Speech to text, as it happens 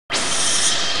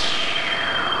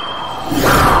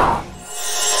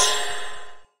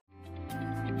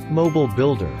Mobile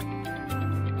builder.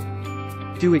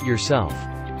 Do it yourself.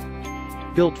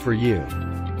 Built for you.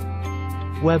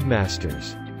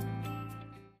 Webmasters.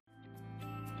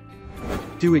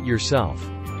 Do it yourself.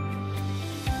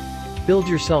 Build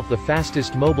yourself the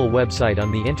fastest mobile website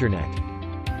on the internet.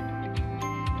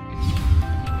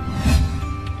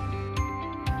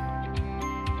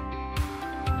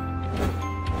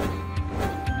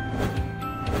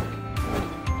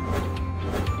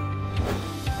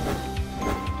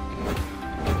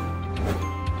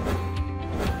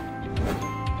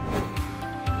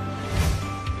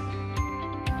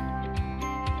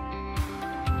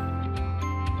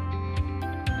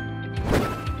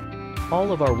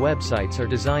 All of our websites are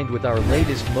designed with our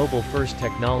latest mobile-first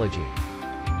technology.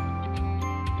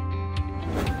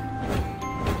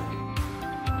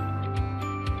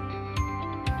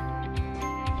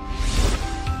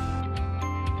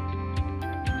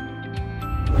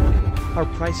 Our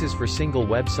prices for single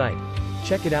website.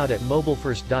 Check it out at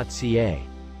mobilefirst.ca.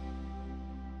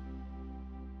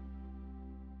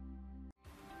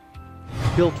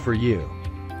 Built for you.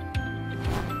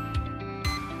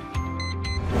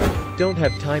 Don't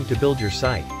have time to build your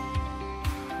site?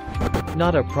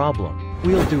 Not a problem.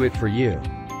 We'll do it for you.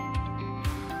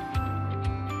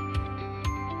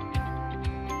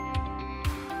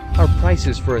 Our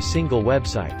prices for a single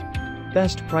website.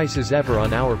 Best prices ever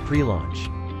on our pre-launch.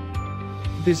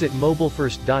 Visit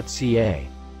mobilefirst.ca.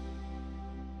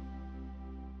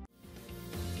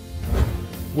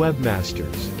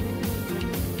 Webmasters.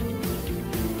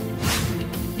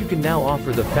 You can now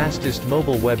offer the fastest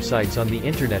mobile websites on the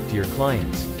internet to your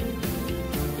clients.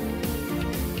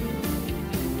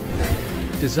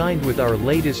 Designed with our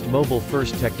latest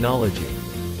mobile-first technology.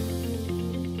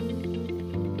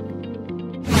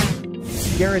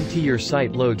 Guarantee your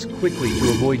site loads quickly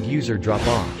to avoid user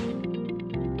drop-off.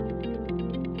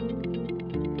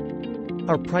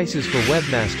 Our prices for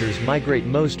Webmasters migrate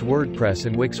most WordPress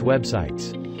and Wix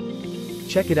websites.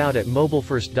 Check it out at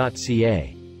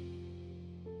mobilefirst.ca.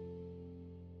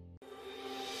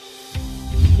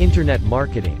 Internet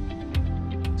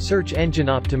marketing. Search engine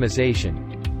optimization.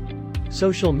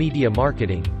 Social media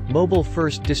marketing,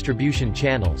 mobile-first distribution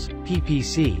channels,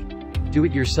 PPC.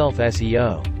 Do-it-yourself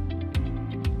SEO.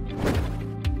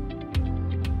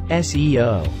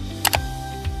 SEO.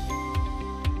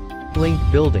 Link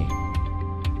building.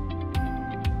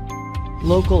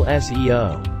 Local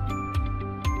SEO.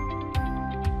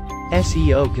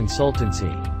 SEO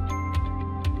consultancy.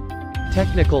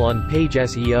 Technical on-page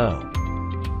SEO.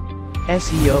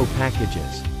 SEO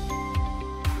packages.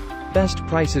 Best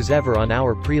prices ever on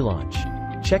our pre-launch.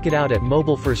 Check it out at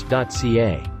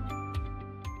mobilefirst.ca.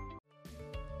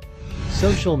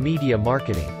 Social media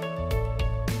marketing.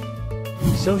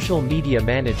 Social media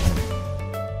management.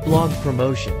 Blog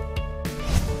promotion.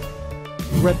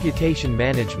 Reputation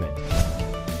management.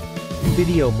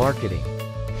 Video marketing.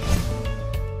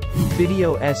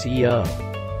 Video SEO.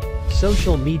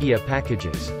 Social media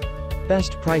packages.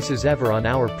 Best prices ever on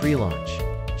our pre-launch.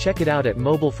 Check it out at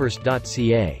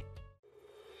mobilefirst.ca.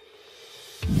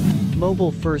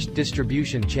 Mobile-first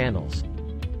distribution channels.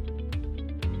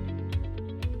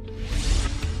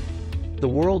 The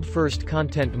world-first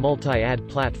content multi-ad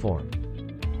platform.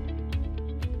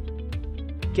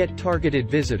 Get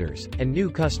targeted visitors and new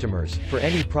customers for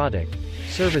any product,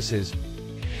 services,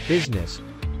 business,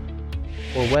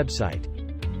 or website.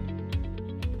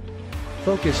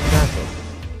 Focused traffic.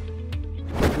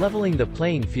 Leveling the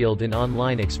playing field in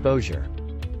online exposure.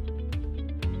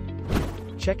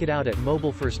 Check it out at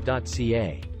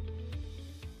mobilefirst.ca.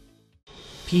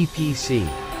 PPC.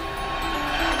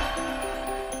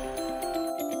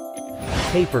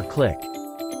 Pay-per-click.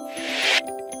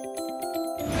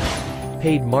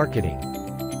 Paid marketing.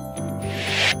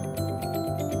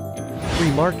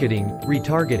 Remarketing,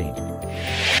 retargeting.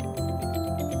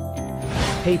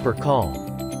 Pay-per-call.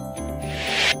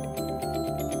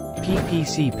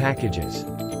 PPC packages.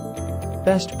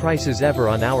 Best prices ever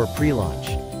on our pre-launch.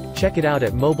 Check it out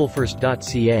at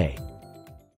mobilefirst.ca.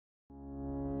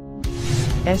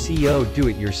 SEO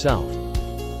do-it-yourself.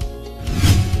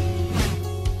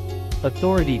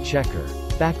 Authority checker.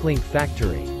 Backlink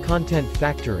factory. Content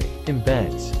factory.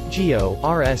 Embeds. Geo,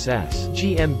 RSS.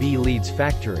 GMB leads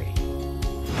factory.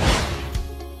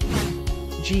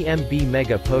 GMB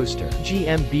Mega Poster,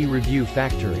 GMB Review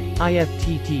Factory,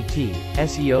 IFTTT,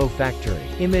 SEO Factory,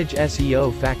 Image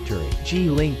SEO Factory,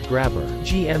 G-Link Grabber,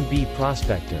 GMB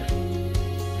Prospector,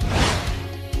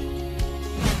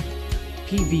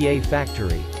 PVA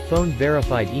Factory, Phone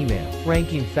Verified Email,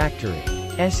 Ranking Factory,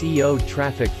 SEO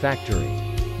Traffic Factory,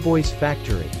 Voice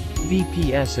Factory,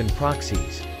 VPS and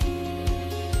Proxies.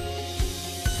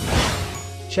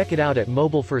 Check it out at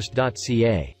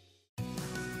mobilefirst.ca.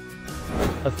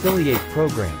 Affiliate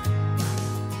Program.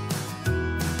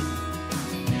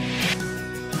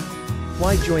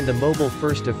 Why join the Mobile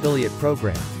First Affiliate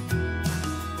Program?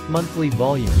 Monthly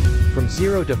volume. From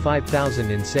 0 to 5,000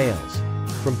 in sales.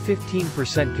 From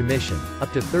 15% commission,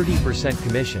 up to 30%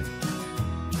 commission.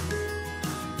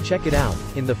 Check it out,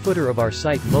 in the footer of our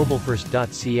site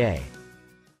mobilefirst.ca.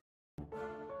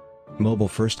 Mobile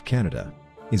First Canada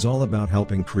is all about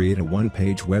helping create a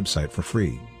one-page website for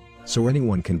free, so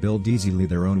anyone can build easily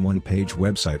their own one-page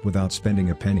website without spending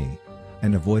a penny,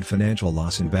 and avoid financial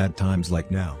loss in bad times like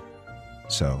now.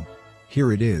 So,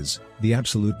 here it is, the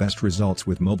absolute best results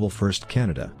with Mobile First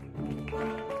Canada.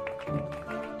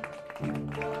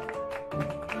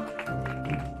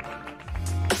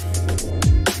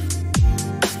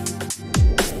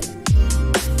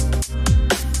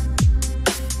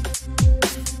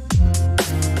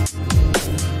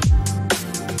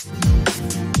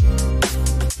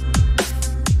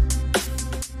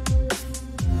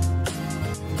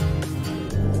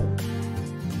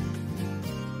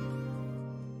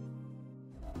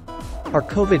 Our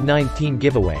COVID-19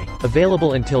 giveaway,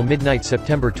 available until midnight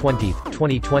September 20,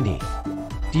 2020.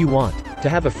 Do you want to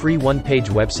have a free one-page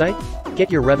website? Get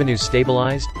your revenues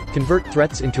stabilized? Convert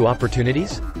threats into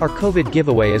opportunities? Our COVID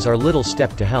giveaway is our little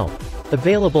step to help.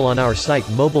 Available on our site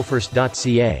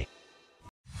mobilefirst.ca.